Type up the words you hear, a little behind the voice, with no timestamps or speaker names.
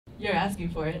You're asking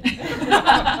for it.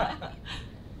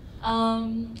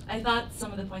 I thought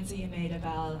some of the points that you made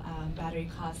about battery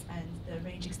costs and the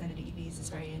range extended EVs is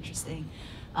very interesting.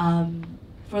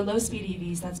 For low-speed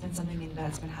EVs, that's been something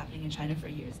that's been happening in China for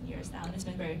years and years now, and it's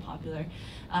been very popular.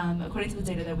 According to the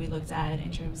data that we looked at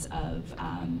in terms of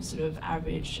sort of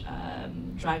average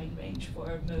driving range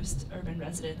for most urban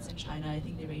residents in China, I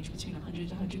think they range between 100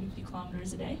 to 150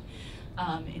 kilometers a day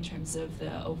in terms of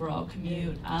the overall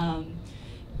commute.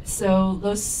 So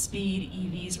low-speed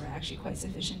EVs were actually quite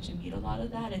sufficient to meet a lot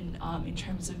of that, and in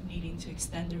terms of needing to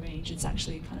extend the range, it's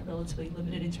actually kind of relatively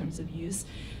limited in terms of use.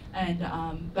 And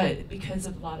but because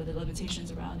of a lot of the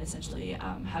limitations around essentially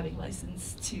having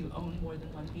license to own more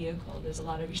than one vehicle, there's a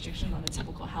lot of restriction on a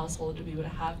typical household to be able to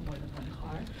have more than one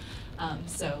car.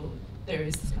 So there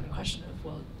is this kind of question of,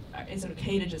 well, is it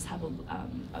okay to just have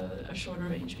a shorter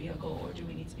range vehicle, or do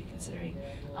we need to be considering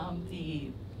the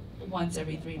once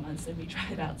every 3 months that we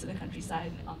drive out to the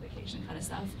countryside on vacation kind of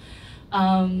stuff?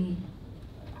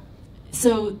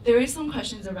 So there is some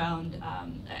questions around,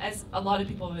 as a lot of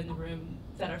people in the room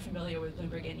that are familiar with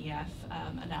Bloomberg NEF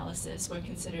analysis were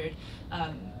considered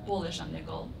bullish on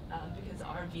nickel, because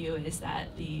our view is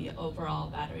that the overall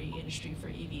battery industry for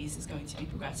EVs is going to be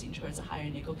progressing towards a higher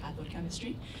nickel cathode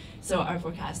chemistry. So our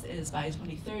forecast is by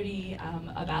 2030,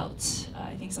 about,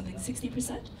 I think something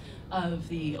 60% of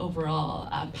the overall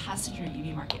passenger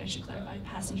EV market, I should clarify,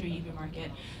 passenger EV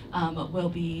market will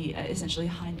be essentially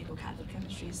high nickel cathode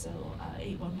chemistry, so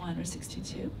 811 or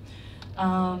 622.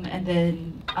 And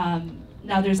then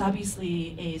now there's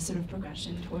obviously a sort of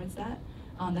progression towards that.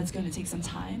 That's going to take some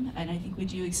time, and I think we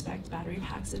do expect battery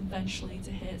packs eventually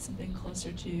to hit something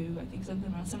closer to, I think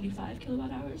something around 75 kilowatt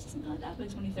hours, something like that by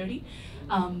 2030,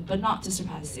 but not to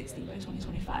surpass 60 by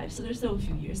 2025. So there's still a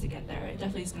few years to get there. It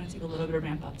definitely is going to take a little bit of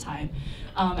ramp up time,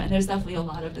 and there's definitely a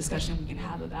lot of discussion we can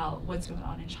have about what's going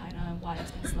on in China and why it's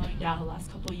been slowing down the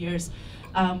last couple of years.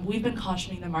 We've been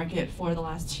cautioning the market for the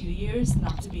last 2 years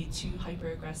not to be too hyper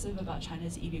aggressive about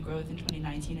China's EV growth in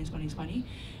 2019 and 2020.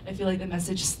 I feel like the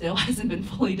message still hasn't been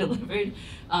fully delivered.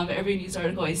 Every news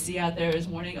article I see out there is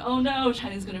warning, oh no,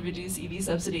 China's going to reduce EV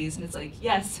subsidies. And it's like,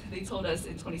 yes, they told us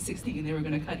in 2016 they were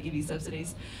going to cut EV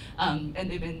subsidies. And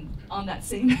they've been on that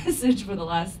same message for the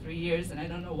last 3 years, and I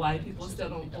don't know why people still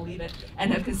don't believe it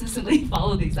and have consistently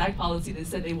followed the exact policy they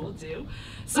said they will do.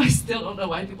 So I still don't know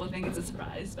why people think it's a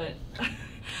surprise, but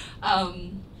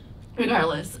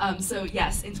regardless, so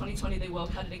yes, in 2020 they will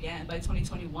cut it again. By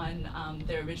 2021,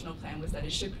 their original plan was that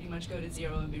it should pretty much go to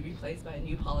zero and be replaced by a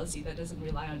new policy that doesn't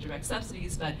rely on direct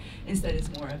subsidies, but instead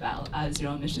is more about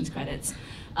zero emissions credits.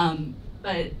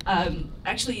 But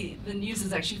actually, the news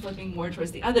is actually flipping more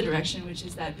towards the other direction, which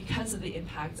is that because of the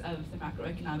impact of the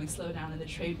macroeconomic slowdown and the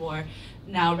trade war,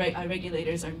 now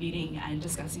regulators are meeting and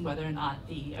discussing whether or not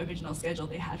the original schedule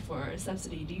they had for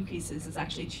subsidy decreases is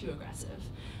actually too aggressive.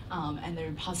 And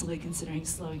they're possibly considering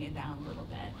slowing it down a little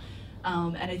bit.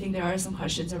 And I think there are some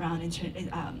questions around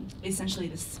essentially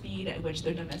the speed at which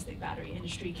their domestic battery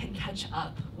industry can catch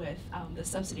up with the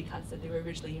subsidy cuts that they were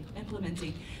originally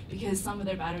implementing, because some of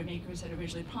their battery makers had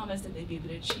originally promised that they'd be able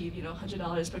to achieve,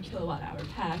 $100 per kilowatt hour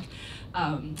pack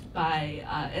by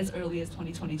as early as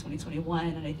 2020, 2021.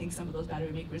 And I think some of those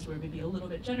battery makers were maybe a little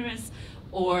bit generous,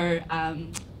 or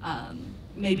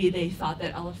maybe they thought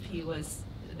that LFP was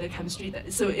the chemistry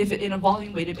that, so if in a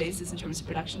volume weighted basis in terms of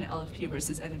production LFP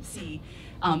versus NMC,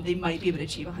 they might be able to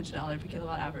achieve $100 per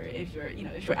kilowatt hour if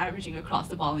you're averaging across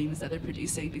the volumes that they're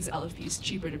producing, because LFP is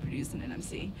cheaper to produce than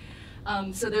NMC.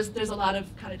 So there's a lot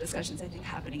of kind of discussions I think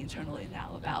happening internally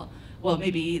now about, well,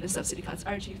 maybe the subsidy cuts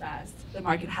are too fast, the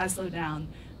market has slowed down,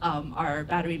 our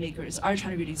battery makers are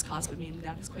trying to reduce costs, but maybe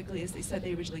not as quickly as they said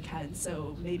they originally can,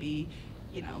 so maybe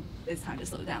it's time to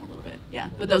slow down a little bit. Yeah,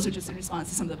 but those are just in response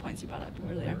to some of the points you brought up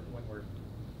earlier.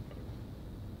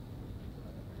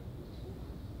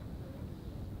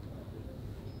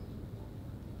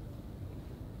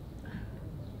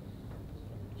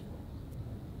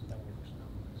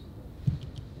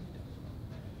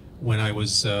 When I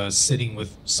was sitting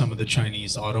with some of the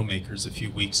Chinese automakers a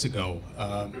few weeks ago,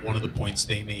 one of the points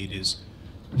they made is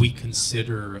we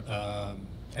consider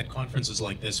at conferences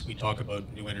like this, we talk about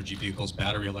new energy vehicles,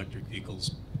 battery electric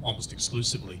vehicles, almost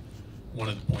exclusively. One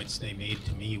of the points they made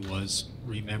to me was,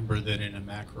 remember that in a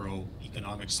macroeconomic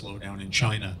slowdown in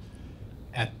China,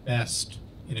 at best,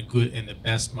 in the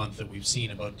best month that we've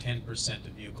seen, about 10%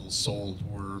 of vehicles sold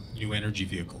were new energy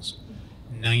vehicles.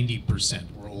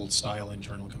 90% were old-style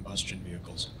internal combustion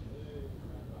vehicles.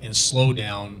 In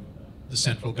slowdown, the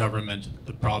central government,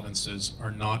 the provinces,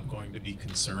 are not going to be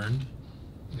concerned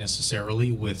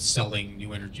necessarily with selling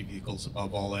new energy vehicles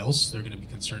above all else. They're going to be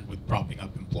concerned with propping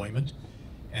up employment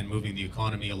and moving the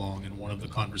economy along. And one of the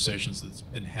conversations that's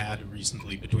been had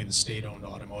recently between the state-owned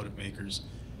automotive makers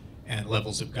and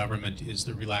levels of government is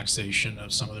the relaxation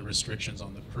of some of the restrictions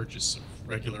on the purchase of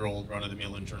regular old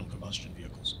run-of-the-mill internal combustion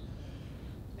vehicles.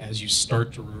 As you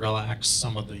start to relax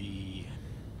some of the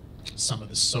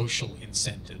social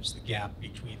incentives, the gap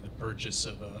between the purchase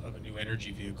of a new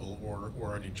energy vehicle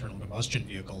or an internal combustion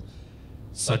vehicle,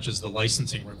 such as the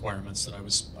licensing requirements that I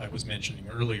was mentioning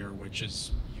earlier, which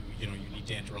is you need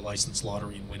to enter a license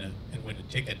lottery and win a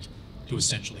ticket to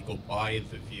essentially go buy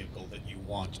the vehicle that you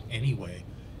want anyway.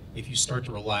 If you start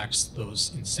to relax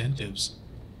those incentives,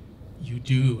 you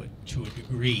do, to a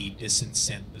degree,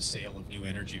 disincent the sale of new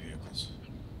energy vehicles.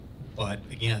 But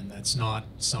again, that's not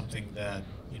something that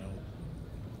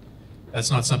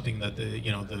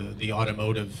the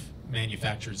automotive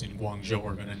manufacturers in Guangzhou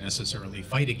are going to necessarily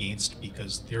fight against,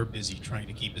 because they're busy trying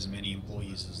to keep as many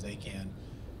employees as they can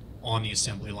on the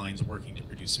assembly lines working to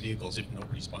produce vehicles. If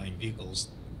nobody's buying vehicles,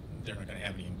 they're not going to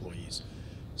have any employees.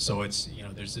 So it's,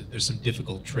 there's some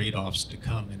difficult trade-offs to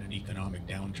come in an economic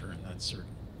downturn, that's certain.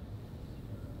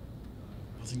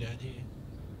 Nothing to add here.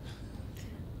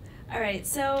 All right,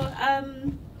 so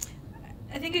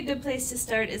I think a good place to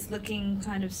start is looking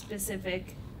kind of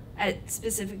at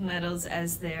specific metals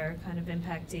as they're kind of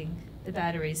impacting the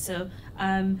batteries. So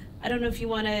I don't know if you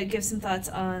want to give some thoughts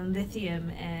on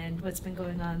lithium and what's been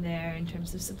going on there in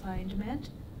terms of supply and demand.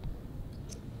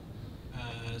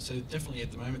 So definitely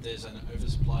at the moment there's an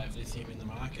oversupply of lithium in the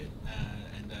market,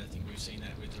 and I think we've seen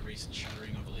that with the recent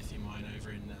shuttering of a lithium mine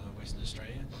over in Western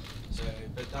Australia. So,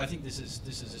 but I think this is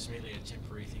just merely a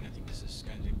temporary thing. I think this is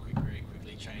going to very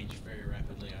quickly change very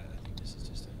rapidly. I think this is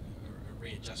just a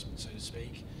readjustment, so to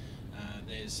speak.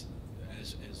 There's,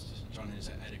 as John has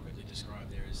adequately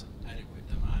described, there is adequate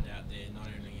demand out there, not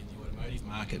only in the automotive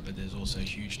market, but there's also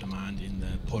huge demand in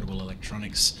the portable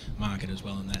electronics market as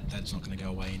well, and that's not going to go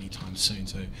away anytime soon.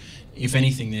 So if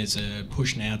anything, there's a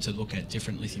push now to look at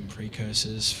different lithium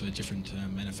precursors for different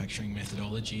manufacturing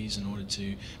methodologies in order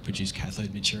to produce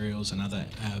cathode materials and other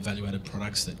value-added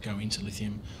products that go into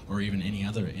lithium or even any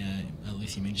other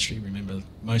lithium industry. Remember,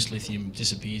 most lithium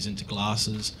disappears into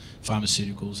glasses,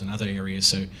 pharmaceuticals and other areas.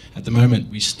 So at the moment,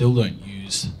 we still don't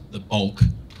use the bulk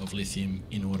of lithium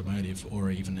in automotive or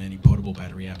even any portable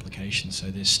battery applications. So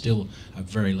there's still a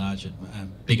very large,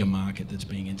 bigger market that's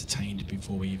being entertained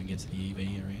before we even get to the EV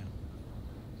area.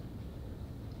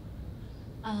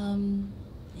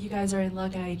 You guys are in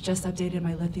luck. I just updated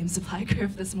my lithium supply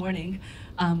curve this morning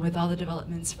with all the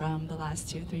developments from the last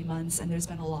 2 or 3 months, and there's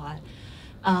been a lot.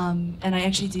 And I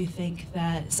actually do think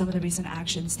that some of the recent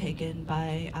actions taken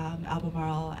by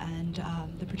Albemarle and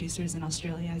the producers in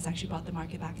Australia has actually brought the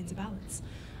market back into balance.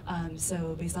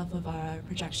 So based off of our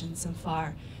projections so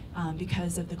far,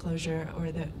 because of the closure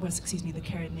or the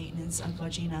care and maintenance of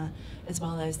Wodgina, as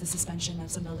well as the suspension of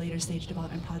some of the later stage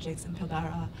development projects in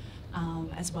Pilbara,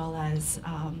 as well as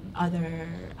other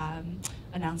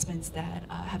announcements that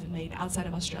have been made outside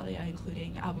of Australia,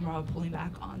 including Albemarle pulling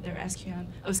back on their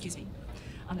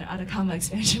on their Atacama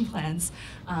expansion plans,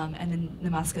 and then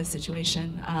Nemaska's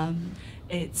situation.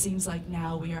 It seems like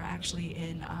now we are actually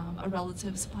in a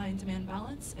relative supply and demand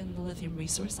balance in the lithium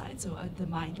resource side, so at the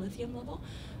mined lithium level.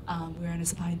 We're in a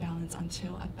supply and balance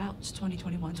until about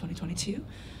 2021, 2022.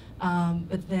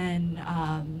 But then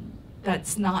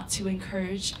that's not to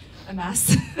encourage a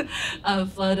mass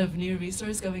flood of new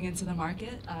resource going into the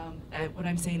market. What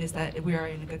I'm saying is that we are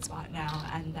in a good spot now,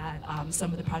 and that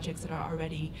some of the projects that are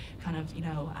already kind of,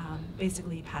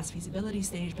 basically past feasibility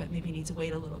stage, but maybe need to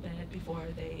wait a little bit before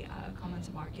they come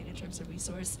onto market in terms of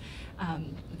resource,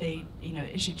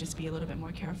 it should just be a little bit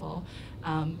more careful.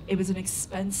 It was an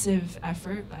expensive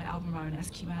effort by Albemarle and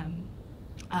SQM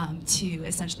to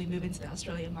essentially move into the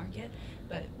Australian market.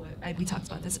 But we talked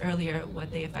about this earlier,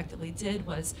 what they effectively did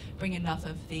was bring enough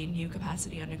of the new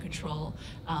capacity under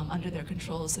their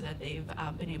control, so that they've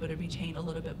been able to retain a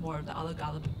little bit more of the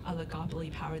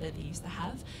oligopoly power that they used to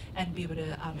have, and be able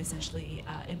to essentially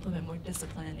implement more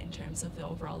discipline in terms of the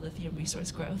overall lithium resource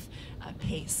growth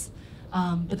pace.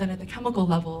 But then at the chemical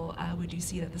level, we do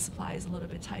see that the supply is a little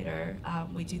bit tighter.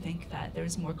 We do think that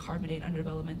there's more carbonate under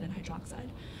development than hydroxide.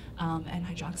 And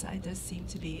hydroxide does seem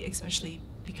to be, especially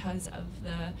because of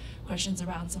the questions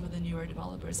around some of the newer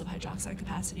developers of hydroxide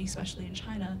capacity, especially in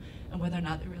China, and whether or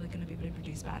not they're really going to be able to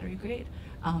produce battery grade.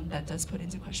 That does put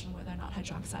into question whether or not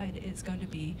hydroxide is going to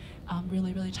be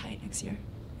really, really tight next year.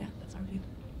 Yeah, that's our view.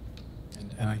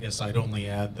 And I guess I'd only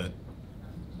add that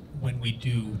when we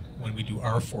do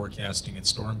our forecasting at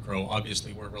Stormcrow,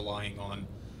 obviously we're relying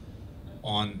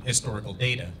on historical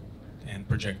data and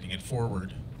projecting it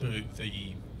forward.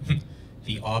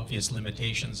 The obvious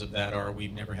limitations of that are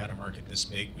we've never had a market this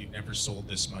big, we've never sold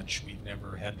this much, we've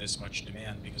never had this much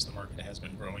demand because the market has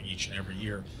been growing each and every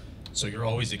year. So you're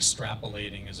always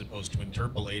extrapolating as opposed to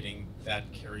interpolating.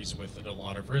 That carries with it a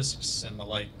lot of risks and the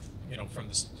like, you know, from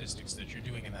the statistics that you're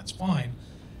doing, and that's fine.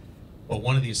 But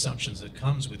one of the assumptions that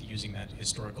comes with using that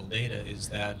historical data is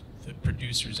that the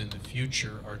producers in the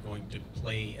future are going to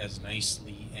play as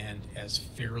nicely and as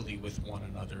fairly with one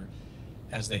another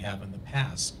as they have in the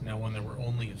past. Now, when there were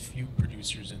only a few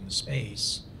producers in the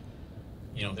space,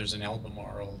 you know, there's an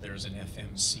Albemarle, there's an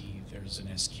FMC, there's an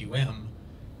SQM,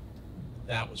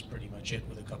 that was pretty much it,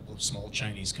 with a couple of small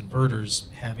Chinese converters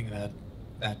having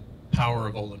that power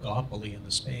of oligopoly in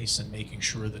the space and making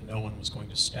sure that no one was going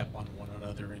to step on one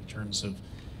another in terms of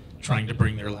trying to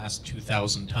bring their last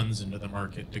 2,000 tons into the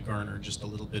market to garner just a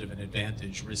little bit of an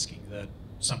advantage, risking that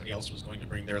somebody else was going to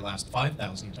bring their last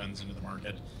 5,000 tons into the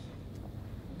market.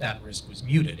 That risk was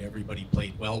muted. Everybody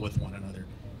played well with one another.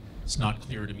 It's not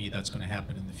clear to me that's going to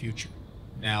happen in the future.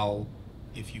 Now,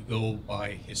 if you go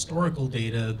by historical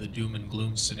data, the doom and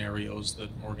gloom scenarios that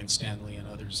Morgan Stanley and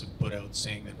others have put out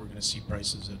saying that we're going to see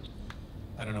prices at,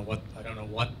 I don't know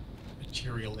what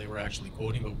material they were actually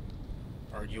quoting, but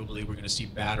arguably we're going to see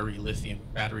battery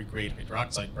grade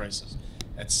hydroxide prices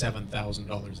at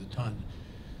 $7,000 a ton.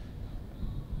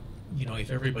 You know,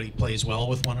 if everybody plays well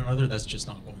with one another, that's just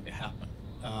not going to happen.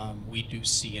 We do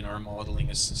see in our modeling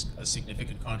a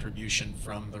significant contribution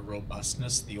from the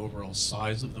robustness, the overall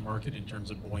size of the market in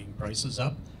terms of buoying prices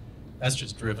up. That's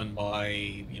just driven by,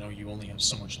 you know, you only have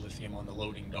so much lithium on the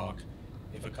loading dock.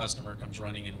 If a customer comes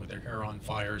running in with their hair on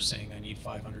fire saying, I need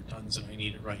 500 tons and I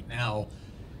need it right now,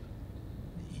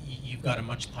 you've got a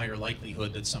much higher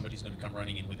likelihood that somebody's going to come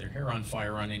running in with their hair on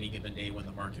fire on any given day when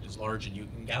the market is large, and you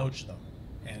can gouge them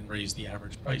and raise the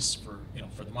average price for, you know,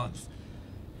 for the month.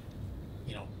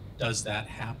 You know, does that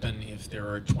happen if there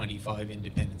are 25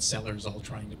 independent sellers all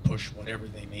trying to push whatever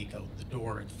they make out the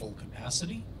door at full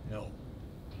capacity? No.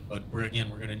 But we're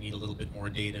going to need a little bit more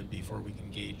data before we can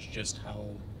gauge just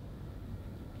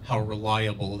how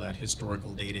reliable that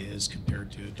historical data is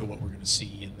compared to what we're going to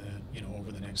see in the, you know,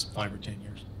 over the next 5 or 10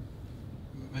 years.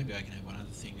 Maybe I can add one other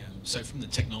thing. So from the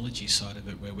technology side of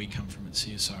it, where we come from at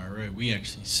CSIRO, we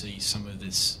actually see some of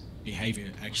this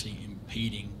behaviour actually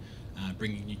impeding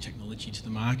bringing new technology to the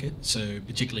market. So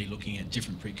particularly looking at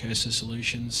different precursor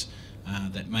solutions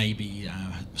that may be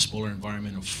a smaller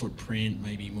environmental footprint,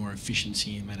 maybe more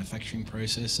efficiency in manufacturing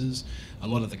processes. A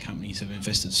lot of the companies have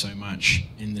invested so much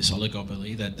in this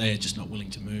oligopoly that they are just not willing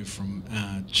to move from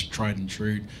tried and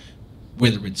true,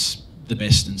 whether it's the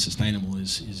best and sustainable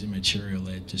is immaterial.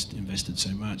 They've just invested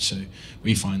so much, so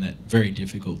we find that very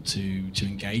difficult to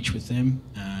engage with them,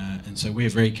 and so we're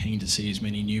very keen to see as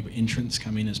many new entrants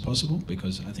come in as possible,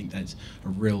 because I think that's a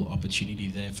real opportunity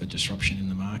there for disruption in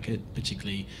the market,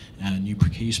 particularly new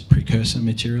precursor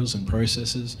materials and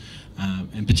processes,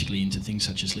 and particularly into things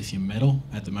such as lithium metal.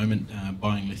 At the moment,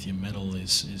 buying lithium metal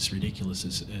is ridiculous.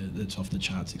 It's off the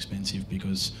charts expensive,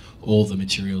 because all the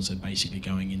materials are basically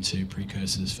going into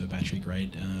precursors for battery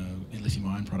grade lithium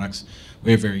ion products.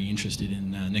 We're very interested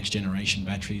in next generation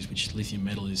batteries, which lithium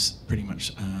metal is pretty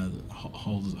much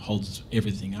holds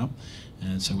everything up,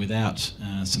 and so without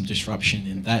some disruption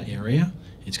in that area,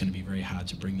 it's going to be very hard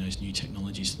to bring those new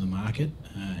technologies to the market,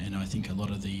 and I think a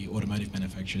lot of the automotive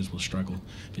manufacturers will struggle,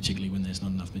 particularly when there's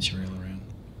not enough material around.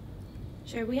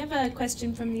 Sure, we have a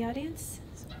question from the audience.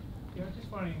 Yeah, I'm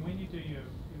just wondering, when you do your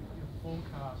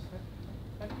forecast,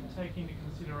 how do you take into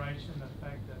consideration the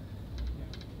fact that, you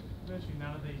know, virtually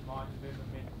none of these mines have ever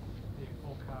met their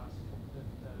forecast,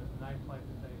 the nameplate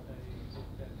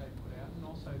that they put out, and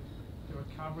also the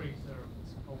recoveries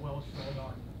are well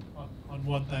short on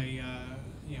what they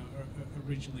you know,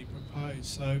 originally proposed.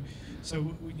 So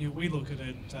you know, we look at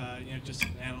it you know, just as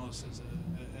an analyst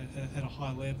at a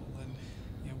high level, and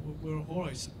you know, we're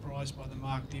always surprised by the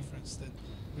marked difference that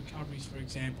recoveries, for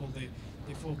example, they're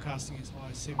forecasting as high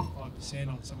as 75%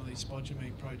 on some of these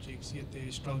spodumene projects, yet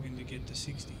they're struggling to get to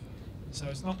 60. So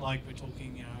it's not like we're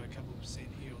talking, you know, a couple of percent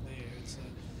here or there. It's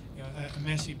you know, a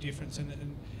massive difference, and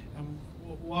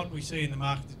what we see in the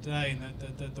market today,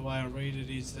 and the way I read it,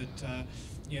 is that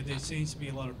you know, there seems to be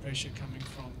a lot of pressure coming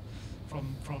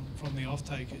from the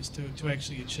off-takers to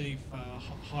actually achieve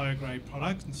higher grade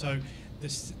product, and so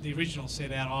the original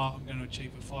set out, I'm going to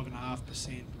achieve a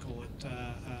 5.5%, call it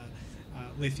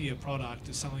lithium product,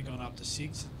 has suddenly gone up to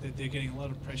 6. They're getting a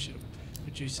lot of pressure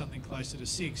produce something closer to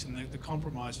 6, and the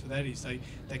compromise for that is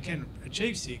they can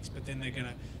achieve 6, but then they're going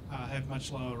to have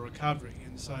much lower recovery,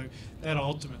 and so that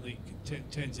ultimately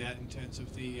turns out in terms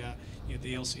of the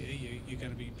the LCE you're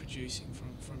going to be producing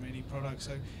from any product.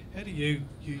 So how do you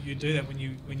do that when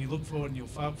you look forward in your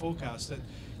forecast that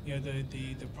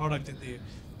the product that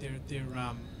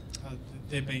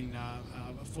they're being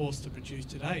forced to produce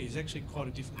today is actually quite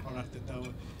a different product that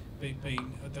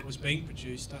that was being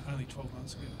produced only 12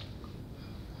 months ago?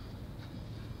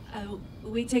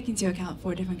 We take into account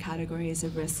 4 different categories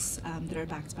of risks that are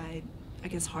backed by, I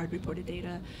guess, hard reported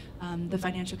data. The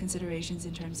financial considerations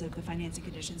in terms of the financing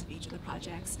conditions of each of the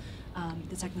projects,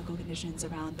 the technical conditions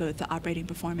around both the operating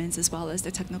performance as well as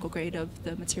the technical grade of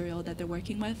the material that they're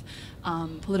working with,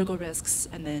 political risks,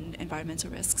 and then environmental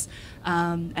risks.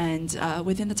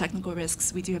 Within the technical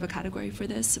risks, we do have a category for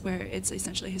this where it's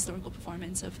essentially historical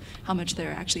performance of how much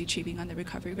they're actually achieving on their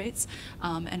recovery rates.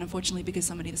 And unfortunately, because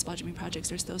so many of the spodumene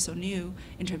projects are still so new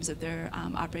in terms of their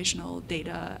operational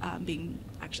data being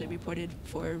actually reported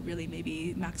for really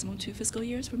maybe maximum 2 fiscal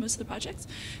years for most of the projects.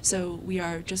 So we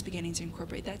are just beginning to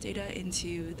incorporate that data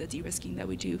into the de-risking that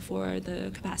we do for the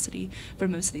capacity for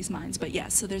most of these mines. But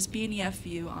yes, so there's BNEF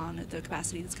view on the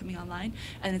capacity that's coming online,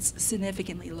 and it's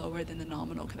significantly lower than the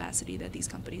nominal capacity that these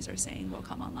companies are saying will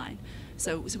come online.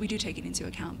 So we do take it into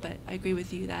account, but I agree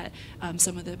with you that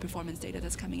some of the performance data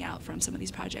that's coming out from some of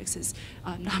these projects is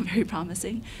not very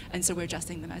promising, and so we're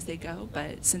adjusting them as they go.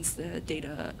 But since the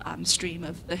data stream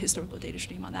of the historical data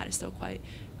stream on that is still quite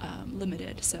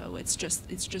limited, so it's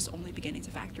just only beginning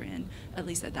to factor in, at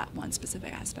least at that one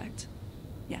specific aspect.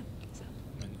 Yeah. So.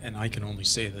 And I can only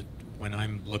say that when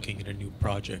I'm looking at a new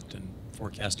project and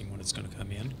forecasting when it's going to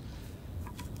come in,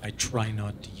 I try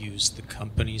not to use the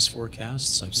company's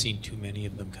forecasts. I've seen too many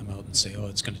of them come out and say, oh,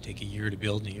 it's going to take a year to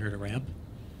build and a year to ramp.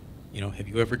 Have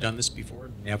you ever done this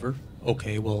before? Never.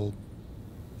 Okay, well,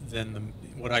 then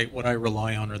what I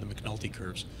rely on are the McNulty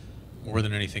curves more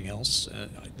than anything else.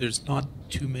 There's not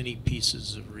too many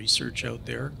pieces of research out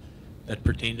there that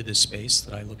pertain to this space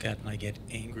that I look at and I get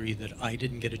angry that I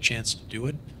didn't get a chance to do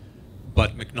it.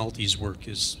 But McNulty's work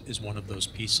is one of those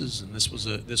pieces, and this was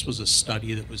a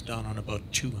study that was done on about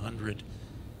 200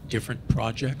 different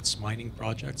projects, mining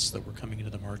projects that were coming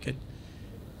into the market,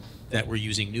 that were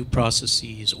using new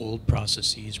processes, old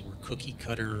processes, were cookie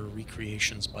cutter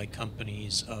recreations by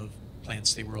companies of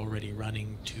plants they were already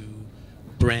running to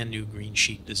brand new green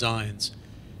sheet designs.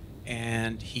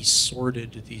 And he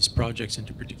sorted these projects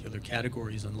into particular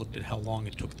categories and looked at how long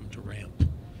it took them to ramp.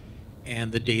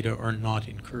 And the data are not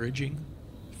encouraging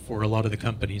for a lot of the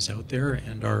companies out there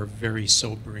and are very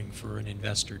sobering for an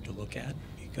investor to look at,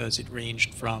 because it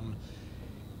ranged from,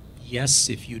 yes,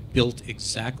 if you'd built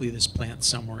exactly this plant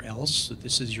somewhere else, so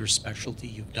this is your specialty,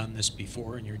 you've done this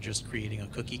before and you're just creating a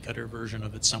cookie cutter version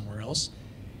of it somewhere else,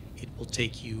 it will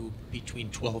take you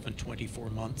between 12 and 24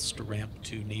 months to ramp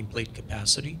to nameplate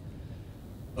capacity.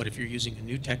 But if you're using a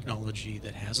new technology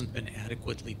that hasn't been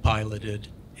adequately piloted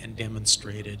and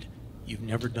demonstrated, you've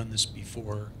never done this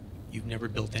before, you've never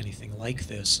built anything like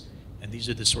this, and these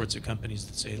are the sorts of companies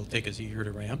that say it'll take us a year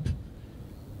to ramp.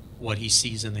 What he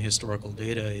sees in the historical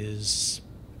data is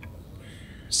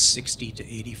 60 to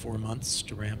 84 months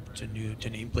to ramp to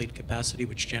nameplate capacity,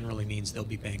 which generally means they'll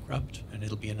be bankrupt, and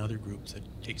it'll be another group that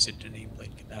takes it to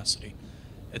nameplate capacity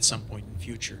at some point in the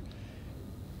future.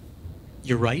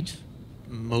 You're right.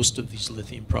 Most of these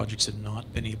lithium projects have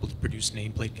not been able to produce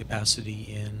nameplate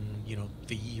capacity in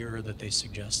the year that they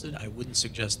suggested. I wouldn't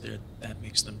suggest that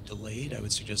makes them delayed. I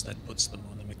would suggest that puts them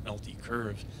on the McNulty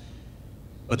curve.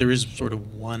 But there is sort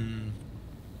of one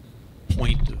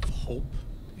point of hope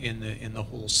in the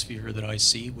whole sphere that I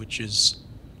see, which is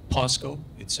POSCO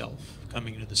itself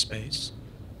coming into the space.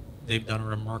 They've done a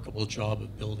remarkable job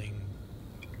of building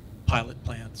pilot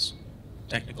plants,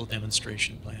 technical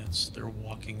demonstration plants. They're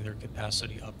walking their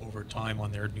capacity up over time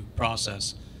on their new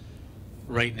process.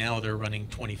 Right now they're running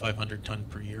 2,500 ton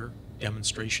per year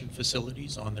demonstration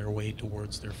facilities on their way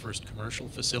towards their first commercial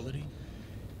facility.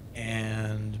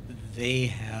 And they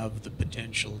have the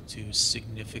potential to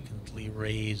significantly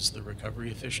raise the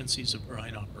recovery efficiencies of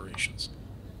brine operations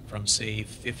from, say,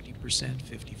 50%,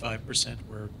 55%,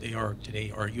 where they are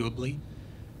today arguably,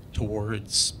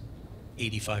 towards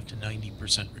 85 to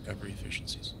 90% recovery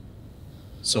efficiencies.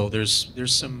 So there's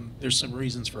some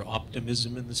reasons for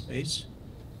optimism in the space.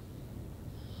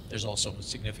 There's also a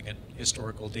significant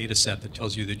historical data set that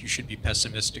tells you that you should be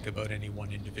pessimistic about any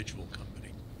one individual company.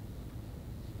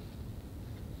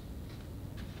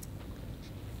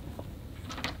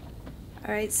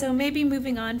 All right, so maybe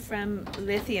moving on from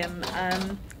lithium,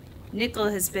 nickel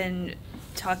has been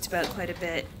talked about quite a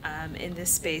bit in this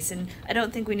space. And I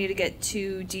don't think we need to get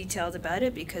too detailed about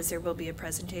it because there will be a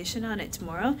presentation on it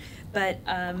tomorrow. But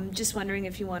just wondering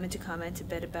if you wanted to comment a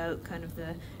bit about kind of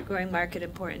the growing market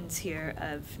importance here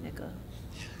of nickel.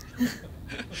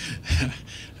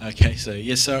 Okay, so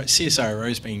yes, so CSIRO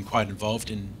has been quite involved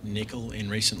in nickel in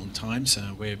recent times.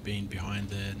 We've been behind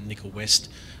the Nickel West,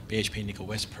 BHP Nickel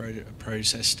West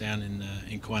process down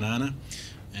in Kwinana,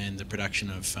 and the production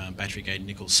of battery-grade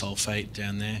nickel sulfate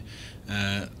down there.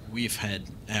 We've had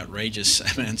outrageous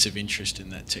amounts of interest in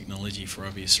that technology for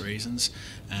obvious reasons,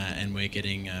 and we're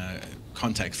getting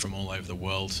contact from all over the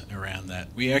world around that.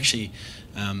 We actually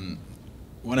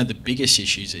one of the biggest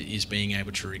issues is being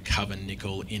able to recover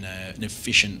nickel in an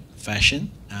efficient fashion.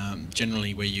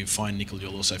 Generally, where you find nickel,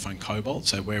 you'll also find cobalt.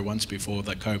 So where once before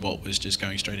the cobalt was just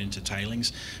going straight into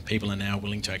tailings, people are now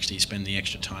willing to actually spend the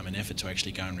extra time and effort to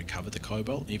actually go and recover the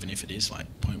cobalt, even if it is like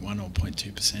 0.1 or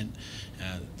 0.2%.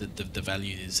 The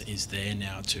value is there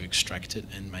now to extract it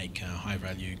and make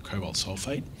high-value cobalt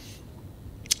sulfate.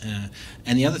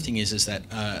 And the other thing is that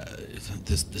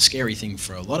the scary thing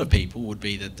for a lot of people would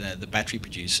be that the battery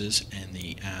producers and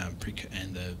the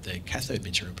cathode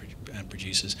material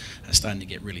producers are starting to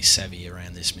get really savvy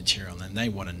around this material, and they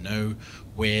want to know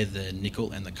where the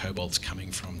nickel and the cobalt's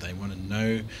coming from. They want to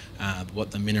know what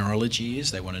the mineralogy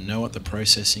is. They want to know what the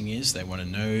processing is. They want to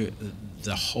know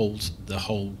the whole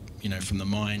from the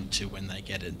mine to when they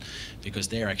get it, because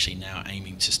they're actually now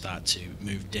aiming to start to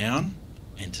move down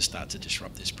and to start to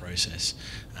disrupt this process.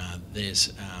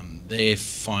 They're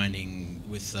finding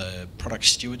with the product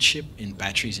stewardship in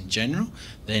batteries in general,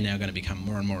 they're now going to become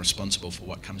more and more responsible for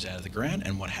what comes out of the ground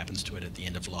and what happens to it at the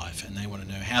end of life. And they want to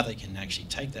know how they can actually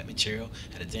take that material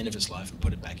at the end of its life and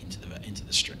put it back into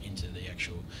the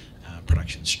actual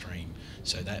production stream.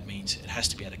 So that means it has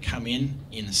to be able to come in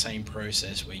the same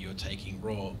process where you're taking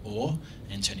raw ore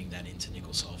and turning that into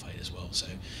nickel sulfate as well. So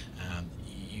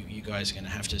you guys are going to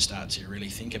have to start to really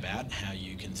think about how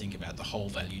you can think about the whole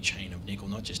value chain of nickel,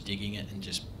 not just digging it and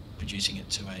just producing it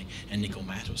to a nickel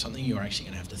matte or something. You're actually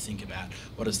going to have to think about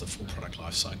what is the full product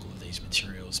life cycle of these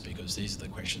materials, because these are the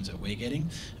questions that we're getting,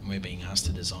 and we're being asked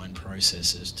to design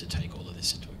processes to take all of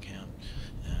this into account.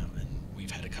 And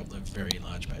we've had a couple of very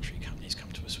large battery companies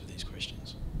come to us with these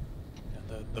questions.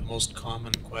 The most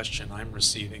common question I'm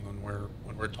receiving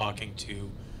when we're talking to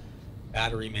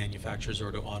battery manufacturers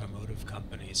or to automotive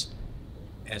companies,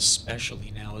 especially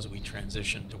now as we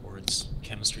transition towards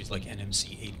chemistries like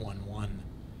NMC 811,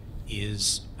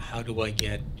 is how do I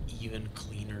get even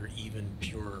cleaner, even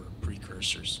purer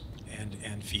precursors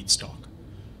and feedstock?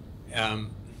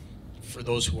 For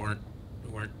those who aren't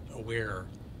aware,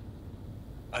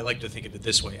 I like to think of it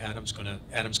this way. Adam's gonna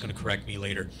correct me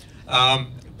later,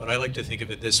 but I like to think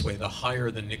of it this way: the higher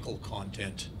the nickel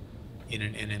content in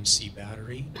an NMC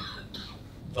battery,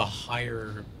 the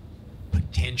higher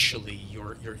potentially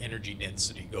your energy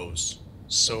density goes.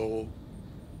 So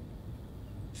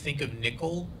think of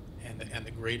nickel and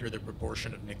the greater the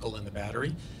proportion of nickel in the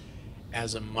battery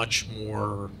as a much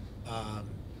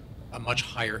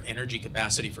higher energy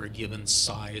capacity for a given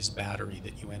size battery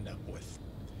that you end up with.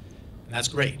 And that's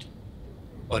great,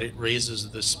 but it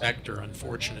raises the specter,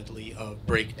 unfortunately, of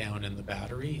breakdown in the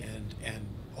battery and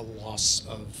a loss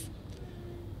of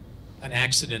an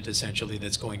accident, essentially,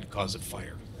 that's going to cause a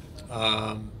fire.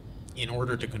 In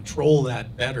order to control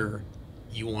that better,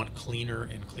 you want cleaner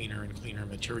and cleaner and cleaner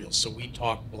materials. So we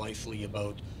talk blithely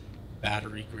about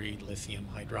battery-grade lithium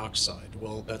hydroxide.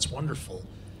 Well, that's wonderful,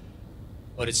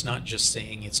 but it's not just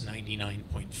saying it's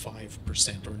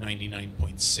 99.5% or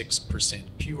 99.6%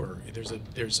 pure.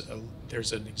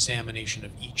 There's an examination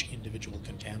of each individual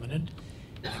contaminant,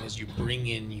 and as you bring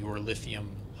in your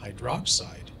lithium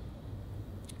hydroxide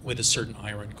with a certain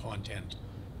iron content,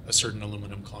 a certain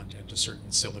aluminum content, a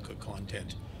certain silica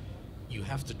content, you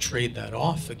have to trade that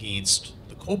off against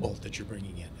the cobalt that you're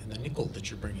bringing in, and the nickel that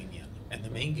you're bringing in, and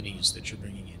the manganese that you're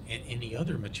bringing in, and any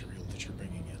other material that you're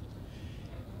bringing in.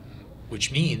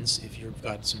 Which means if you've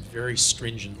got some very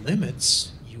stringent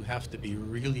limits, you have to be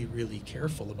really, really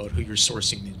careful about who you're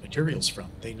sourcing these materials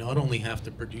from. They not only have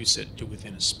to produce it to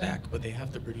within a spec, but they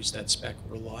have to produce that spec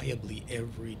reliably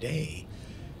every day.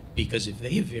 Because if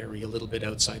they vary a little bit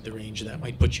outside the range, that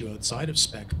might put you outside of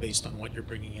spec based on what you're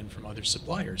bringing in from other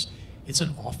suppliers. It's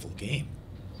an awful game.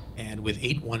 And with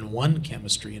 811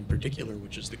 chemistry in particular,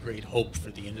 which is the great hope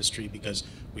for the industry, because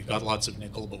we've got lots of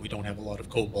nickel, but we don't have a lot of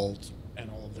cobalt and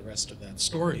all of the rest of that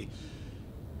story,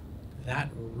 that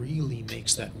really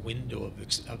makes that window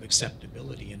of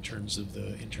acceptability in terms of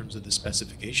the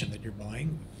specification that you're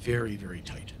buying very, very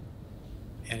tight.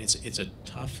 And it's a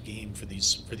tough game for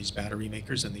these battery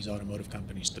makers and these automotive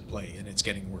companies to play, and it's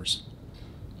getting worse.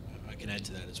 can add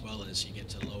to that as well, as you get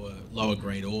to lower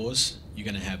grade ores, you're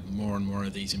going to have more and more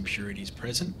of these impurities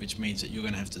present, which means that you're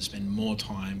going to have to spend more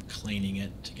time cleaning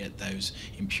it to get those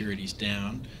impurities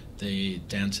down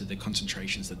to the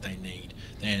concentrations that they need.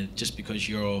 And just because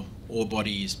your ore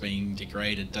body is being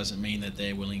degraded doesn't mean that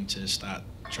they're willing to start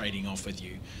trading off with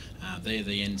you. They're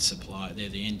the end supplier. They're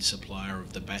the end supplier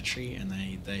of the battery, and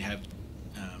they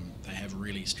have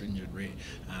really stringent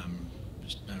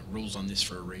rules on this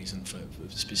for a reason, for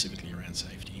specifically around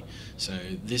safety. So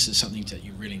this is something that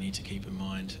you really need to keep in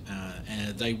mind.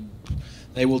 And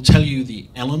they will tell you the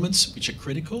elements which are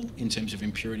critical in terms of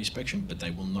impurity spectrum, but they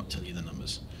will not tell you the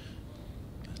numbers.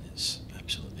 That is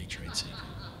absolutely trade secret.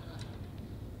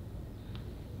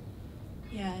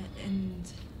 Yeah,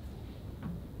 and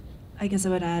I guess I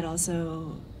would add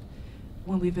also,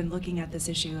 when we've been looking at this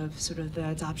issue of sort of the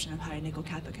adoption of high nickel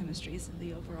cathode chemistries in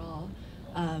the overall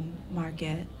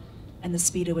market and the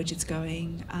speed at which it's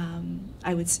going,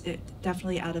 I would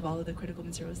definitely, out of all of the critical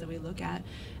materials that we look at,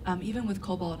 even with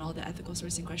cobalt and all the ethical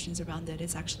sourcing questions around it,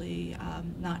 it's actually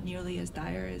not nearly as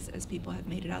dire as people have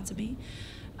made it out to be.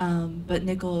 But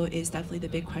nickel is definitely the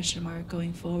big question mark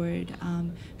going forward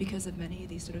because of many of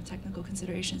these sort of technical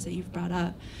considerations that you've brought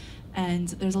up. And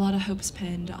there's a lot of hopes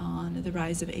pinned on the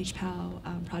rise of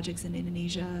HPAL projects in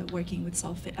Indonesia, working with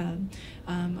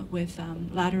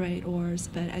laterite ores.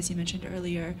 But as you mentioned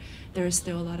earlier, there are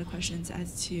still a lot of questions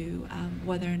as to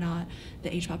whether or not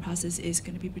the HPAL process is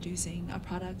going to be producing a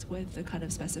product with the kind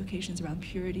of specifications around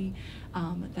purity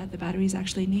that the batteries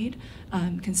actually need,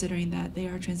 considering that they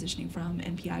are transitioning from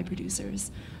NPI producers.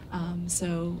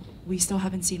 So we still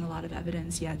haven't seen a lot of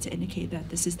evidence yet to indicate that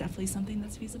this is definitely something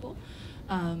that's feasible.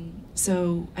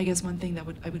 So I guess one thing that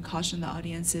I would caution the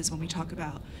audience is when we talk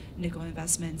about nickel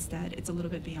investments, that it's a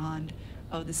little bit beyond,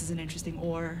 oh, this is an interesting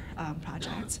ore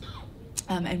project.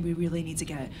 And we really need to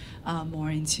get more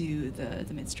into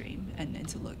the midstream and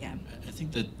to look at. I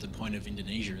think that the point of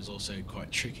Indonesia is also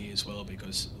quite tricky as well,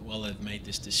 because while they've made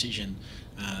this decision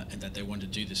and that they want to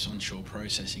do this onshore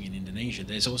processing in Indonesia,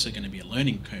 there's also going to be a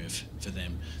learning curve for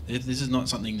them. This is not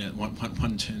something that one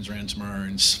turns around tomorrow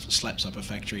and slaps up a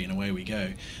factory and away we go.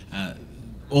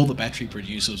 All the battery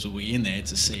producers will be in there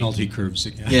to see. Penalty curves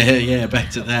again. Yeah,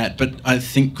 back to that. But I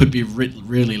think could be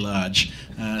really large.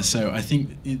 So I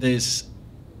think this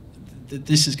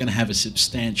is going to have a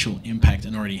substantial impact,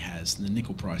 and already has. The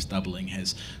nickel price doubling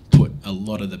has put a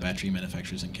lot of the battery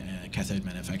manufacturers and cathode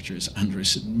manufacturers under a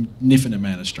significant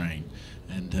amount of strain.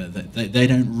 And they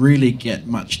don't really get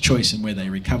much choice in where they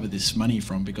recover this money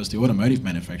from, because the automotive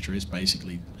manufacturers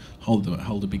basically hold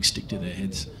a big stick to their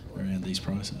heads around these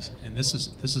prices. And this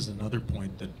is another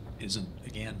point that isn't,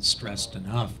 again, stressed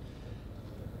enough.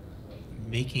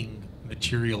 Making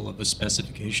material of a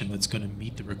specification that's going to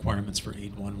meet the requirements for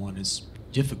 811 is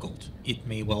difficult. It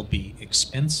may well be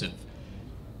expensive.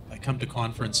 I come to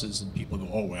conferences and people go,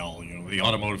 oh well, the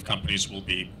automotive companies will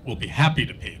be happy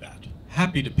to pay that.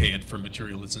 Happy to pay it for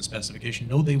material that's in specification.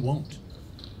 No, they won't.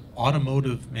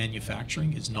 Automotive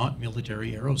manufacturing is not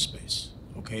military aerospace.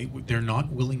 Okay? They're not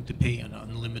willing to pay an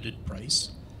unlimited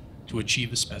price to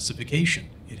achieve a specification.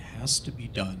 It has to be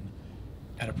done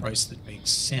at a price that makes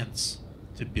sense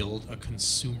to build a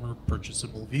consumer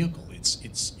purchasable vehicle.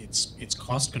 It's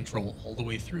cost control all the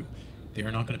way through. They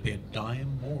are not going to pay a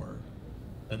dime more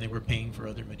than they were paying for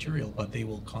other material, but they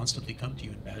will constantly come to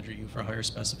you and badger you for higher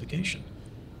specification.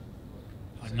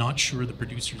 I'm not sure the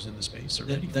producers in the space are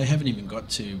ready. They haven't even got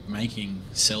to making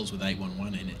cells with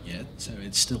 811 in it yet, so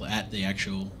it's still at the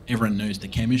actual, everyone knows the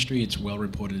chemistry, it's well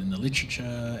reported in the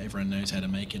literature, everyone knows how to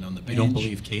make it on the bench. You don't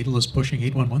believe Cadle is pushing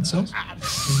 811 cells?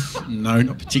 No,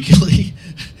 not particularly.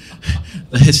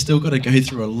 They've still got to go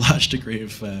through a large degree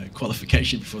of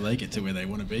qualification before they get to where they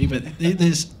want to be, but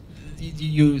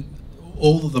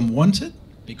all of them want it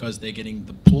because they're getting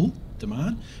the pull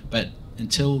demand, but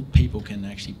until people can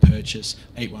actually purchase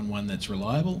 811 that's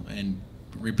reliable and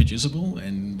reproducible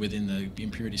and within the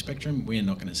impurity spectrum, we're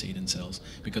not going to see it in cells,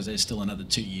 because there's still another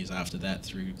 2 years after that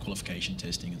through qualification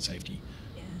testing and safety.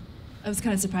 Yeah. I was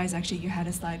kind of surprised actually you had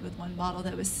a slide with one model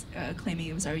that was claiming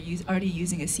it was already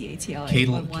using a CATL.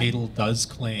 Cadle does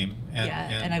claim,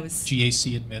 and I was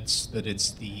GAC admits that it's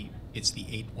the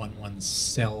 811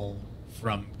 cell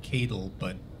from Cadle,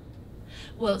 but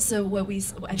Well, so I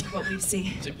think what we've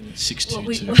seen.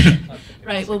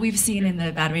 Right. What we've seen in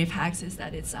the battery packs is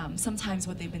that it's sometimes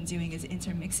what they've been doing is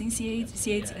intermixing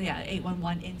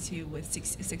C811 into with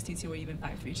 622 or even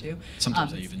 532.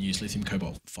 Sometimes they even use lithium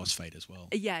cobalt phosphate as well.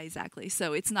 Yeah, exactly.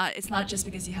 So it's not just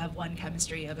because you have one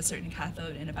chemistry of a certain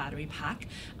cathode in a battery pack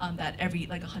that every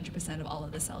 100% of all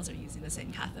of the cells are using the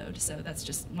same cathode. So that's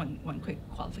just one quick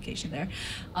qualification there.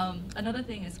 Another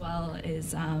thing as well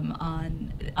is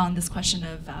on this question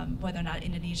of whether or not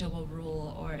Indonesia will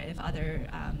rule or if other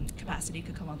capacity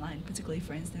could come online, particularly,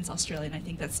 for instance, Australia, and I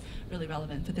think that's really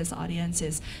relevant for this audience,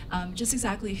 is just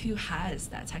exactly who has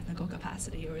that technical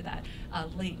capacity or that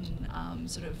latent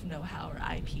sort of know-how or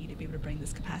IP to be able to bring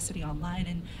this capacity online.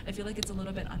 And I feel like it's a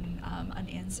little bit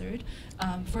unanswered.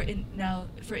 For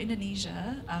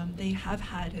Indonesia, they have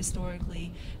had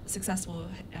historically successful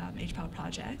HPAL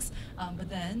projects, but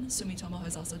then Sumitomo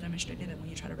has also demonstrated that when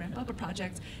you try to ramp up a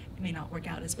project, it may not work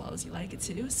out as well as you like it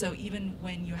to. So even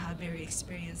when you have very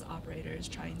experienced operators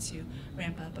trying to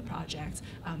ramp up a project,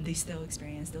 they still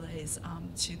experience delays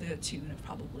to the tune of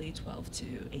probably 12 to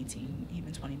 18,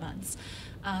 even 20 months.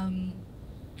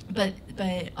 But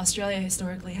Australia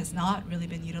historically has not really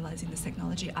been utilizing this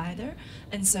technology either,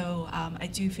 and so I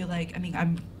do feel like,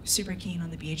 I'm super keen on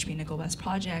the BHP Nickel West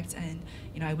project, and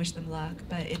I wish them luck.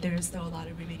 But there is still a lot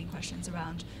of remaining questions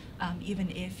around even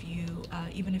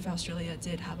if Australia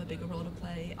did have a bigger role to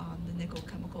play on the nickel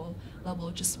chemical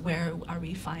level, just where are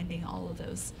we finding all of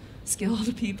those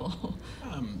skilled people?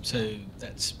 So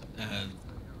that's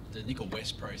the Nickel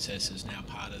West process is now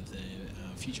part of the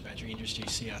Future Battery Industry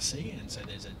CRC, and so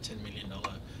there's a $10 million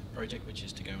project which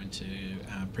is to go into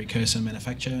precursor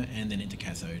manufacture and then into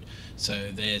cathode. So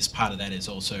there's part of that is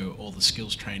also all the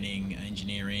skills training,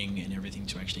 engineering and everything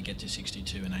to actually get to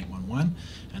 62 and 811,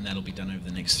 and that'll be done over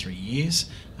the next 3 years.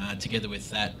 Together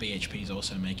with that, BHP is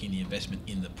also making the investment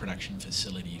in the production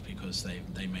facility because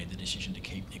they made the decision to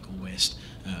keep Nickel West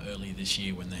earlier this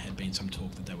year when there had been some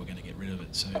talk that they were going to get rid of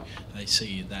it. So they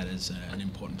see that as an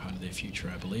important part of their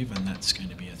future, I believe, and that's going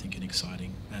to be, I think, an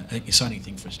exciting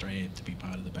thing for Australia to be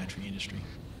part of the battery industry.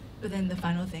 But then the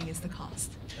final thing is the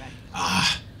cost,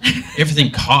 right?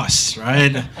 Everything costs,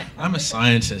 right? I'm a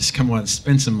scientist. Come on,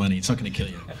 spend some money. It's not going to kill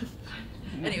you.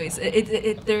 Anyways,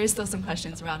 there is still some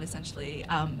questions around essentially,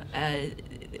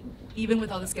 even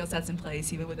with all the skill sets in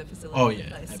place, even with the facility in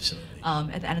place. Absolutely.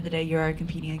 At the end of the day, you are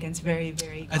competing against very,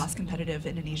 very cost-competitive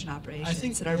Indonesian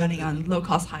operations that are running on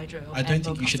low-cost hydro. I don't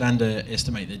think you should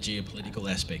underestimate the geopolitical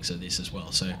aspects of this as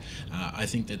well. So I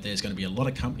think that there's going to be a lot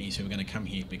of companies who are going to come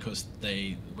here because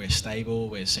we're stable,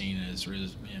 we're seen as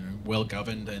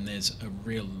well-governed, and there's a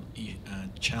real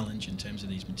challenge in terms of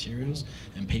these materials,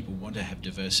 and people want to have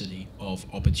diversity of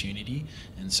opportunity.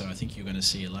 And so I think you're going to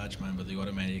see a large number of the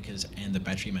automakers and the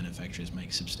battery manufacturers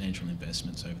make substantial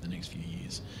investments over the next few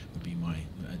years, would be my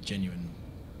genuine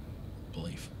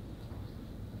belief.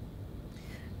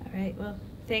 All right, well,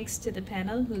 thanks to the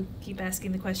panel who keep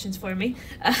asking the questions for me.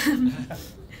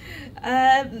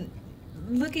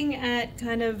 Looking at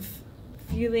kind of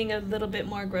fueling a little bit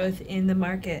more growth in the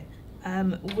market,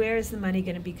 where is the money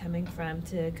going to be coming from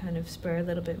to kind of spur a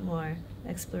little bit more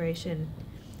exploration,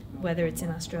 whether it's in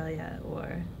Australia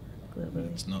or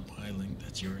globally? It's not my link,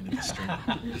 that's your industry.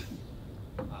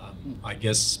 I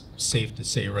guess safe to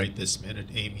say right this minute,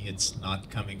 Amy, it's not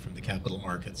coming from the capital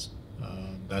markets.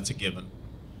 That's a given.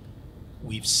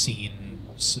 We've seen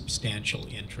substantial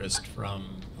interest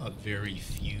from a very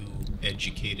few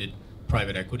educated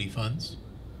private equity funds.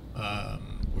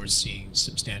 We're seeing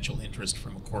substantial interest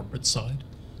from a corporate side.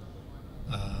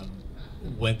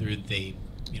 Whether they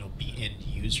be end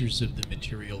users of the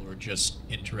material or just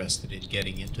interested in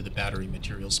getting into the battery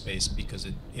material space because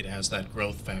it has that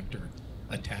growth factor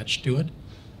attached to it.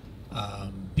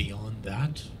 Beyond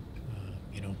that,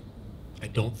 I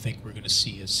don't think we're going to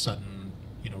see a sudden,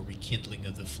 rekindling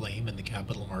of the flame in the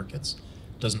capital markets.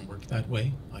 It doesn't work that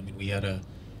way. I mean, we had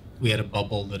a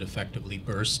bubble that effectively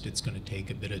burst. It's going to take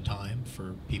a bit of time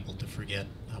for people to forget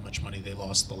how much money they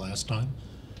lost the last time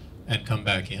and come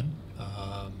back in.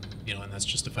 And that's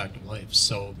just a fact of life.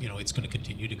 So, it's going to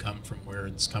continue to come from where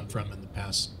it's come from in the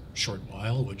past short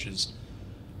while, which is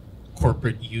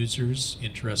corporate users,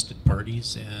 interested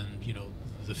parties, and,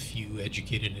 the few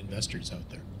educated investors out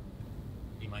there.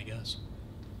 Be my guess.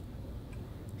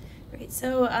 Great.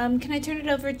 So can I turn it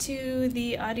over to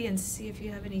the audience, see if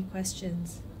you have any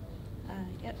questions?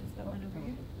 Yep, we've got one over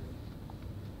here.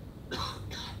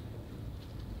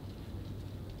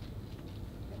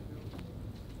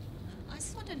 I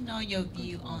just want to know your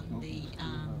view on the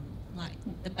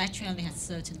the battery only has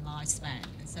certain lifespan,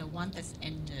 and so once that's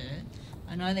ended,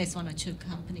 I know there's one or two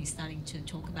companies starting to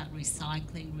talk about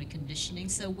recycling,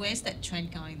 reconditioning. So where's that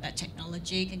trend going, that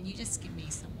technology? Can you just give me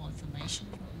some more information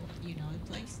from what you know,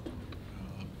 please?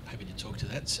 Happy to talk to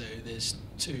that. So there's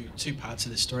two parts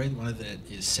of this story. One of that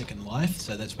is second life.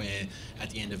 So that's where at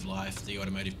the end of life the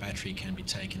automotive battery can be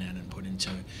taken out and put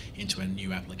into a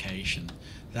new application.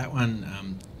 That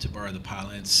one, to borrow the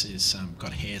parlance, is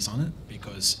got hairs on it,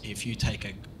 because if you take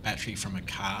a battery from a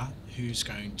car, who's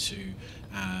going to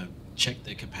check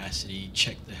the capacity,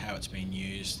 check how it's been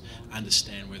used,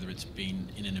 understand whether it's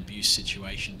been in an abuse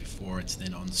situation before it's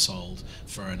then on-sold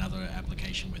for another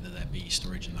application, whether that be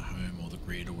storage in the home or the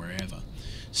grid or wherever.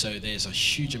 So there's a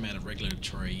huge amount of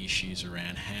regulatory issues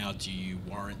around how do you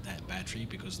warrant that battery,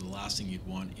 because the last thing you'd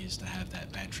want is to have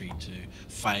that battery to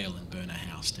fail and burn a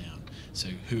house down. So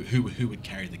who would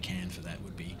carry the can for that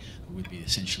would be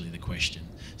essentially the question.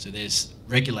 So there's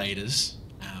regulators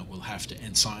will have to,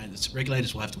 and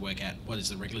regulators will have to work out what is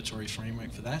the regulatory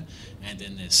framework for that, and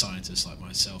then there's scientists like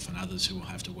myself and others who will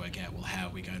have to work out, well, how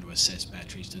are we going to assess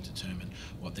batteries to determine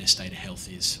what their state of health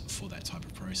is for that type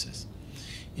of process.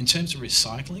 In terms of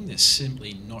recycling, there's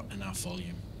simply not enough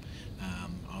volume.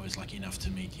 I was lucky enough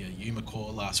to meet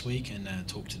Umicore last week and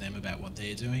talk to them about what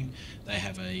they're doing. They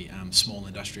have a small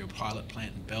industrial pilot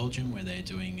plant in Belgium where they're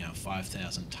doing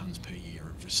 5,000 tonnes per year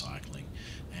of recycling.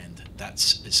 And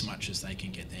that's as much as they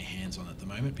can get their hands on at the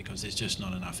moment, because there's just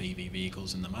not enough EV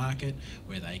vehicles in the market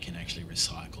where they can actually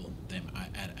recycle them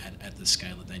at the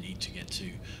scale that they need to get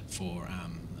to for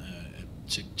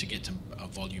to get to a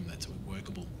volume that's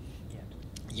workable.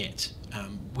 Yet.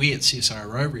 We at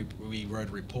CSIRO, we wrote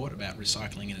a report about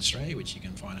recycling in Australia, which you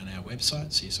can find on our website,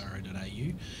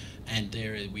 csiro.au, and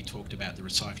there we talked about the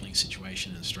recycling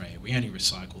situation in Australia. We only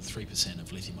recycle 3%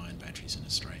 of lithium-ion batteries in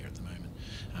Australia at the moment.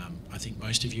 I think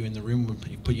most of you in the room would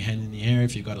put your hand in the air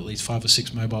if you've got at least 5 or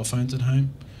 6 mobile phones at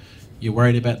home. You're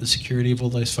worried about the security of all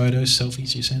those photos,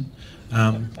 selfies you sent.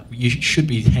 You should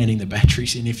be handing the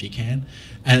batteries in if you can.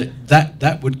 And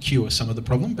that would cure some of the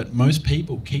problem, but most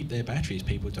people keep their batteries.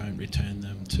 People don't return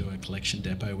them to a collection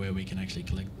depot where we can actually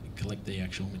collect the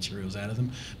actual materials out of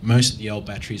them. Most of the old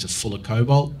batteries are full of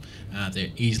cobalt.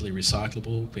 They're easily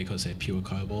recyclable because they're pure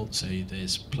cobalt, so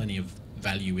there's plenty of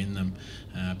value in them.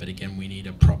 But again, we need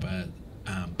a proper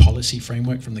policy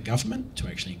framework from the government to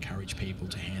actually encourage people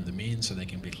to hand them in so they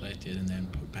can be collected and then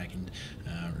put back in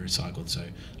recycled. So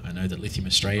I know that Lithium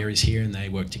Australia is here and they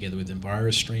work together with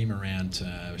EnviroStream around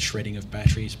shredding of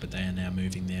batteries, but they are now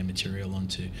moving their material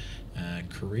onto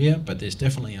Korea. But there's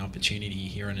definitely an opportunity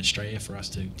here in Australia for us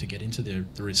to get into the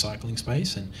recycling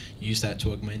space and use that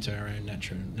to augment our own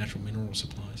natural mineral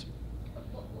supplies.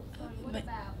 What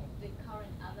about the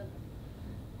current other?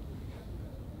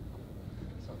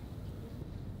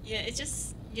 Yeah,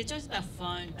 you're just about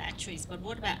phone batteries, but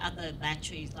what about other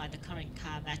batteries, like the current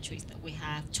car batteries that we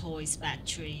have, toys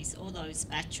batteries, all those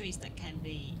batteries that can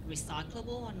be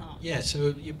recyclable or not? Yeah,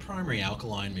 so your primary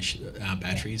alkaline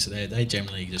batteries, they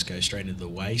generally just go straight into the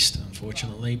waste,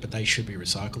 unfortunately, but they should be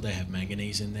recycled. They have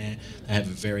manganese in there. They have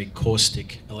a very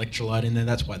caustic electrolyte in there.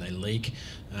 That's why they leak.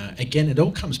 Again, it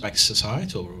all comes back to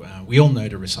societal. We all know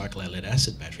to recycle our lead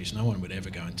acid batteries. No one would ever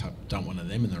go and dump one of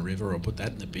them in the river or put that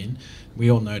in the bin. We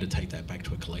all know to take that back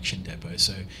to a collection depot.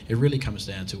 So it really comes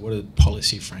down to what a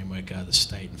policy framework the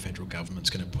state and federal government's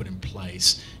going to put in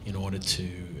place in order to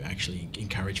actually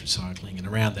encourage recycling. And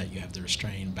around that, you have the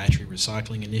Australian Battery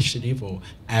Recycling Initiative, or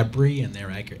ABRI, and they're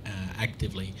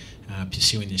actively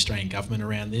pursuing the Australian government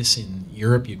around this. In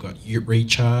Europe, you've got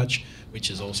Recharge, which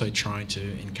is also trying to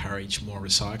encourage more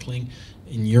recycling.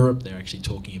 In Europe, they're actually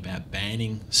talking about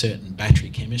banning certain battery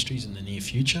chemistries in the near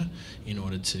future in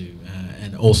order to,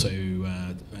 and also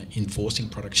enforcing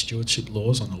product stewardship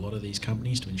laws on a lot of these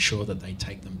companies to ensure that they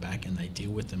take them back and they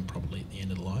deal with them properly at the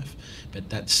end of life. But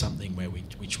that's something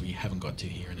which we haven't got to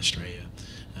here in Australia.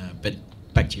 But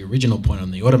back to your original point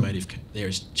on the automotive, there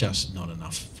is just not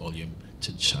enough volume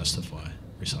to justify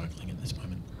recycling at this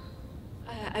moment.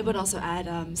 I would also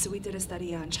add, so we did a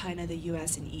study on China, the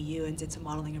US, and EU and did some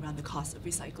modeling around the cost of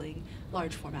recycling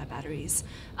large format batteries.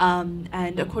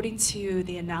 And according to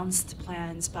the announced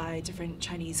plans by different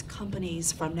Chinese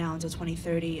companies from now until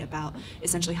 2030 about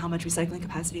essentially how much recycling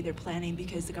capacity they're planning,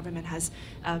 because the government has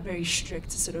very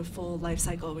strict sort of full life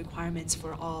cycle requirements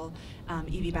for all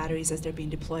EV batteries as they're being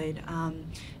deployed.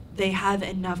 they have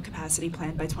enough capacity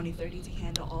planned by 2030 to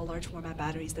handle all large format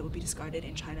batteries that will be discarded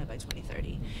in China by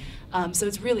 2030. So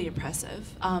it's really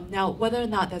impressive. Now, whether or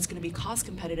not that's going to be cost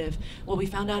competitive, what we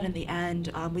found out in the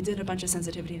end, we did a bunch of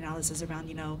sensitivity analysis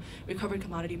around, recovered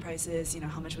commodity prices,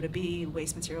 how much would it be,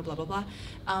 waste material, blah, blah, blah.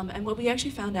 And what we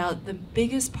actually found out, the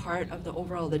biggest part of the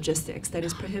overall logistics that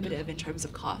is prohibitive in terms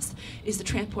of cost is the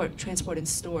transport and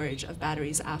storage of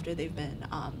batteries after they've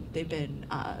been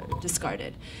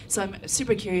discarded. So I'm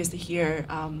super curious to hear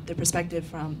the perspective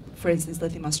from, for instance,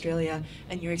 Lithium Australia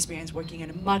and your experience working in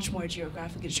a much more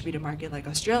geographically distributed market like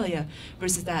Australia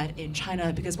versus that in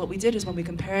China, because what we did is when we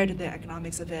compared the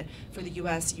economics of it for the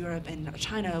US, Europe, and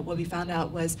China, what we found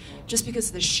out was just because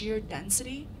of the sheer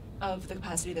density of the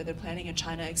capacity that they're planning in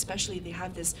China, especially they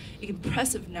have this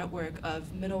impressive network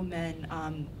of middlemen,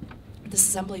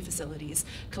 disassembly facilities,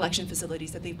 collection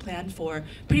facilities that they plan for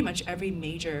pretty much every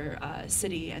major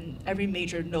city and every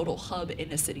major nodal hub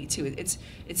in a city too.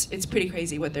 It's pretty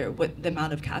crazy what the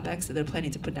amount of capex that they're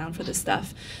planning to put down for this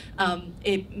stuff.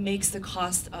 It makes the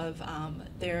cost of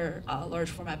their large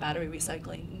format battery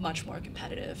recycling much more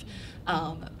competitive.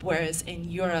 Whereas in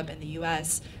Europe and the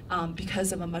US,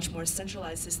 because of a much more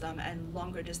centralized system and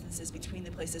longer distances between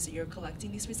the places that you're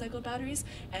collecting these recycled batteries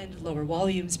and lower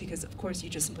volumes, because of course you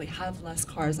just simply have less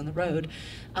cars on the road,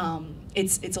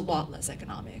 it's a lot less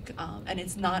economic. And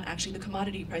it's not actually, the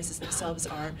commodity prices themselves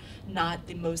are not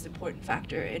the most important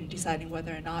factor in deciding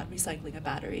whether or not recycling a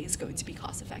battery is going to be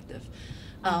cost effective.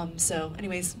 So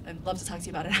anyways, I'd love to talk to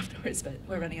you about it afterwards, but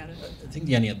we're running out of time. I think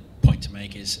the only other point to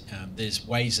make is there's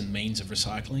ways and means of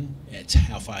recycling. It's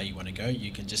how far you want to go.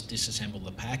 You can just disassemble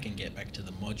the pack and get back to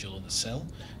the module of the cell,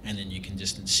 and then you can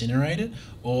just incinerate it,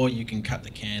 or you can cut the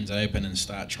cans open and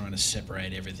start trying to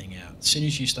separate everything out. As soon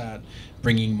as you start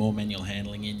bringing more manual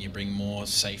handling in, you bring more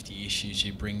safety issues,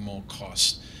 you bring more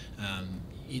cost.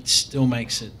 It still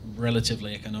makes it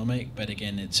relatively economic, but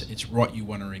again, it's what you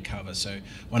want to recover. So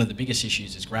one of the biggest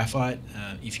issues is graphite.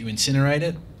 If you incinerate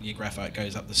it, your graphite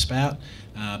goes up the spout.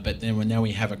 But then now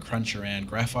we have a crunch around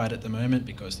graphite at the moment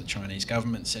because the Chinese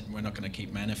government said we're not going to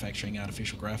keep manufacturing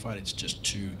artificial graphite. It's just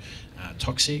too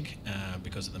toxic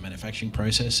because of the manufacturing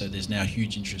process. So there's now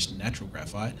huge interest in natural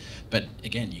graphite. But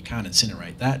again, you can't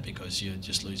incinerate that because you're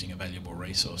just losing a valuable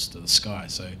resource to the sky.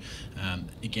 So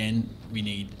again, we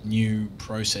need new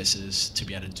processes to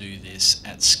be able to do this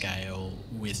at scale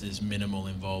with as minimal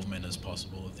involvement as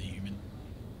possible of the human.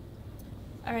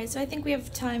 All right, so I think we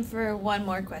have time for one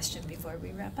more question before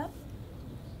we wrap up.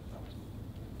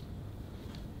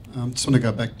 Just want to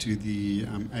go back to the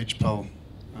HPAL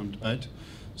debate.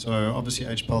 So obviously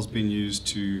HPAL has been used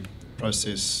to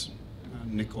process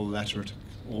nickel lateritic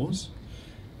ores.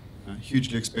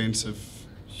 Hugely expensive,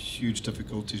 huge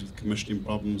difficulties with commissioning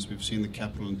problems. We've seen the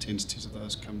capital intensities of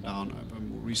those come down over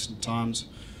more recent times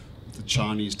with the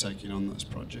Chinese taking on those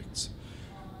projects.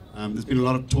 There's been a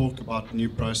lot of talk about new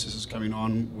processes coming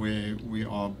on where we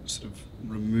are sort of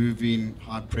removing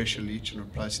high pressure leach and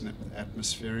replacing that with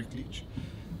atmospheric leach.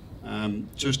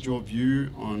 Just your view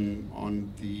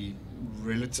on the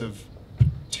relative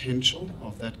potential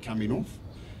of that coming off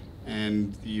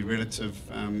and the relative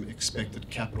expected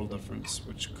capital difference,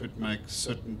 which could make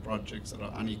certain projects that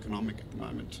are uneconomic at the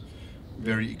moment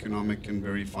very economic and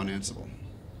very financeable.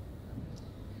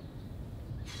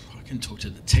 I can talk to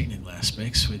the technical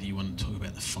aspects. Whether you want to talk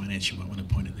about the finance, you might want to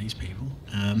point at these people.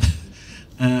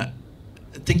 I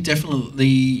think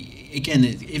definitely, again,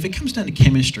 if it comes down to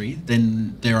chemistry,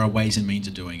 then there are ways and means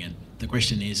of doing it. The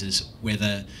question is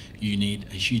whether you need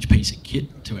a huge piece of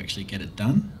kit to actually get it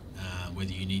done,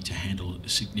 whether you need to handle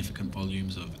significant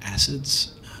volumes of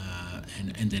acids,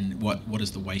 and then what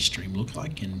does the waste stream look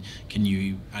like? And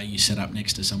are you set up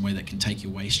next to somewhere that can take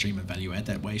your waste stream and value add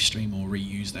that waste stream or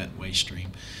reuse that waste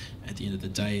stream? At the end of the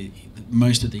day,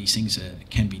 most of these things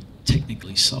can be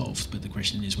technically solved, but the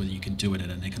question is whether you can do it at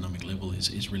an economic level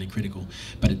is really critical.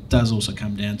 But it does also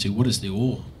come down to what is the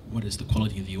ore? What is the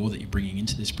quality of the ore that you're bringing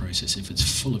into this process? If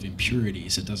it's full of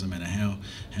impurities, it doesn't matter how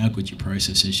good your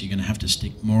process is, you're going to have to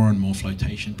stick more and more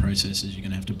flotation processes, you're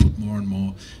going to have to put more and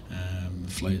more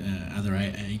other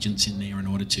agents in there in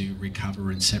order to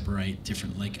recover and separate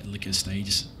different liquor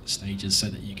stages so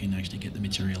that you can actually get the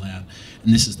material out.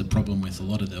 And this is the problem with a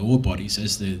lot of the ore bodies.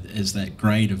 As that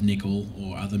grade of nickel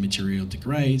or other material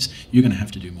degrades, you're going to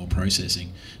have to do more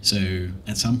processing. So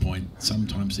at some point,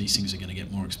 sometimes these things are going to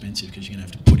get more expensive because you're going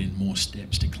to have to put in more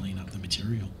steps to clean up the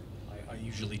material. I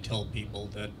usually tell people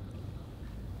that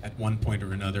at one point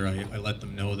or another, I let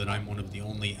them know that I'm one of the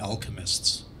only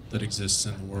alchemists that exists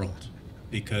in the world.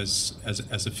 Because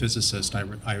as a physicist,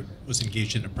 I was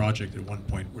engaged in a project at one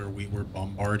point where we were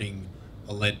bombarding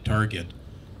a lead target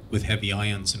with heavy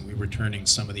ions, and we were turning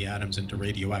some of the atoms into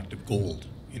radioactive gold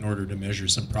in order to measure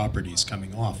some properties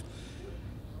coming off.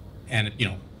 And, you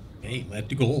know, hey, lead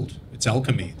to gold, it's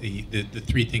alchemy. The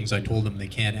three things I told them they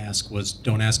can't ask was,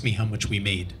 don't ask me how much we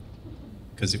made,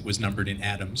 because it was numbered in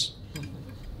atoms.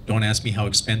 Don't ask me how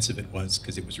expensive it was,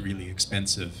 because it was really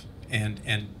expensive. And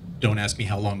don't ask me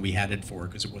how long we had it for,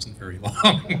 because it wasn't very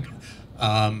long.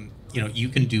 You know, you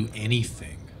can do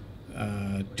anything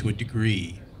to a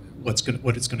degree. What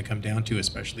it's going to come down to,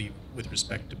 especially with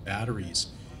respect to batteries,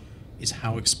 is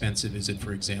how expensive is it,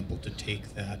 for example, to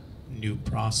take that new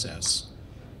process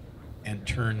and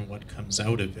turn what comes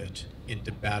out of it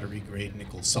into battery-grade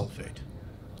nickel sulfate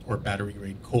or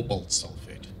battery-grade cobalt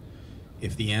sulfate.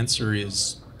 If the answer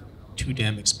is too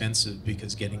damn expensive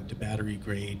because getting to battery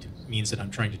grade means that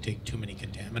I'm trying to take too many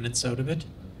contaminants out of it,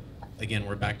 again,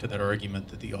 we're back to that argument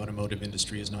that the automotive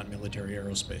industry is not military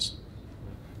aerospace.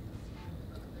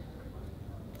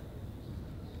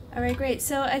 All right, great.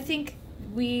 So I think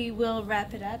we will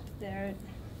wrap it up there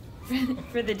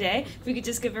for the day. If we could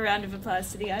just give a round of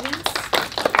applause to the audience.